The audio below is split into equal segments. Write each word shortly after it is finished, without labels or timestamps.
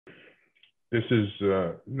This is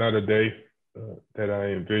not a day that I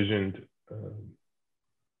envisioned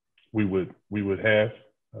we would have,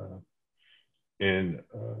 and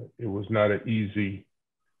it was not an easy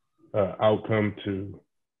outcome to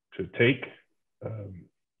take,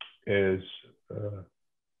 as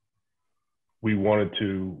we wanted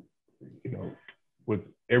to, with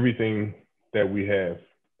everything that we have,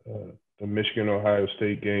 the Michigan-Ohio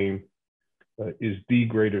State game is the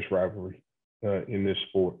greatest rivalry in this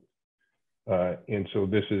sport. And so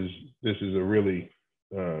this is a really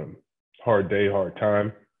hard day, hard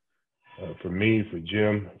time for me, for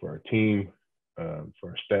Jim, for our team, for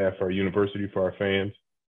our staff, our university, for our fans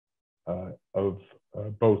of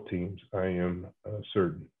both teams, I am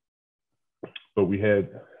certain. But we had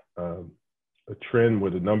a trend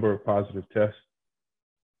where the number of positive tests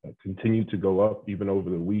continued to go up even over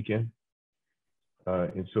the weekend.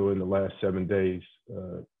 And so in the last 7 days,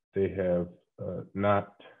 they have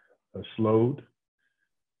not slowed.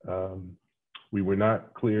 We were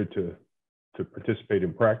not cleared to participate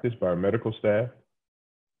in practice by our medical staff.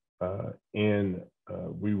 And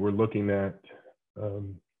we were looking at,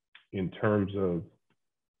 in terms of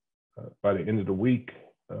by the end of the week,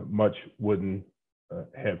 much wouldn't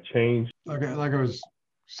have changed. Like I was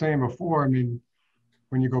saying before, I mean,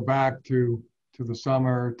 when you go back to the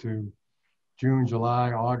summer, to June,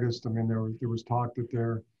 July, August, I mean, there was talk that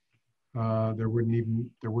there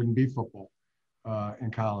wouldn't be football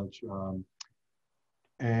in college,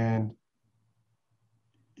 and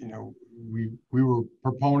we were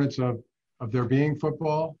proponents of there being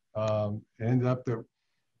football. It ended up that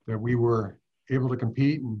we were able to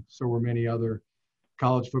compete, and so were many other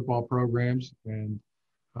college football programs, and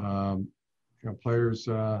players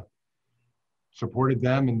supported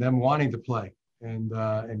them and them wanting to play, and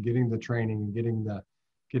getting the training and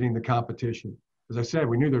getting the competition. As I said,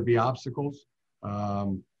 we knew there'd be obstacles. There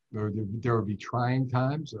would be trying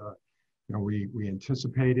times. We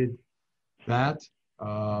anticipated that,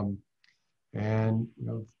 and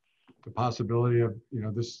the possibility of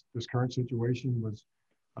this current situation was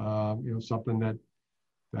something that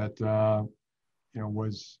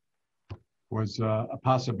was a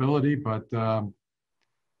possibility. But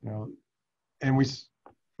and we,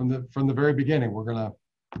 from the very beginning, we're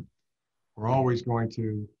always going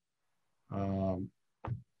to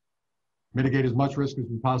mitigate as much risk as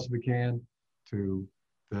we possibly can to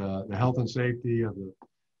the health and safety of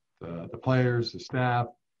the players, the staff,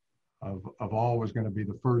 of all was going to be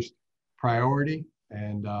the first priority.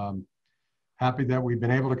 And happy that we've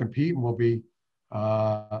been able to compete, and we'll be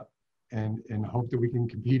and hope that we can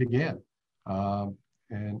compete again,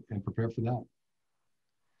 and prepare for that.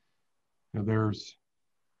 There's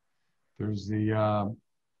the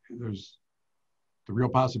real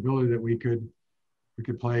possibility that we could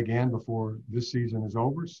play again before this season is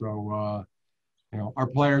over. So our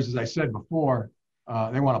players, as I said before,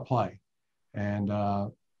 they want to play, and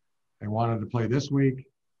they wanted to play this week.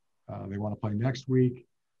 They want to play next week.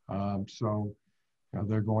 So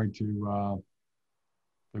they're going to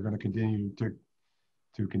continue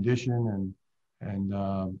to condition and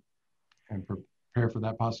prepare for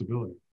that possibility.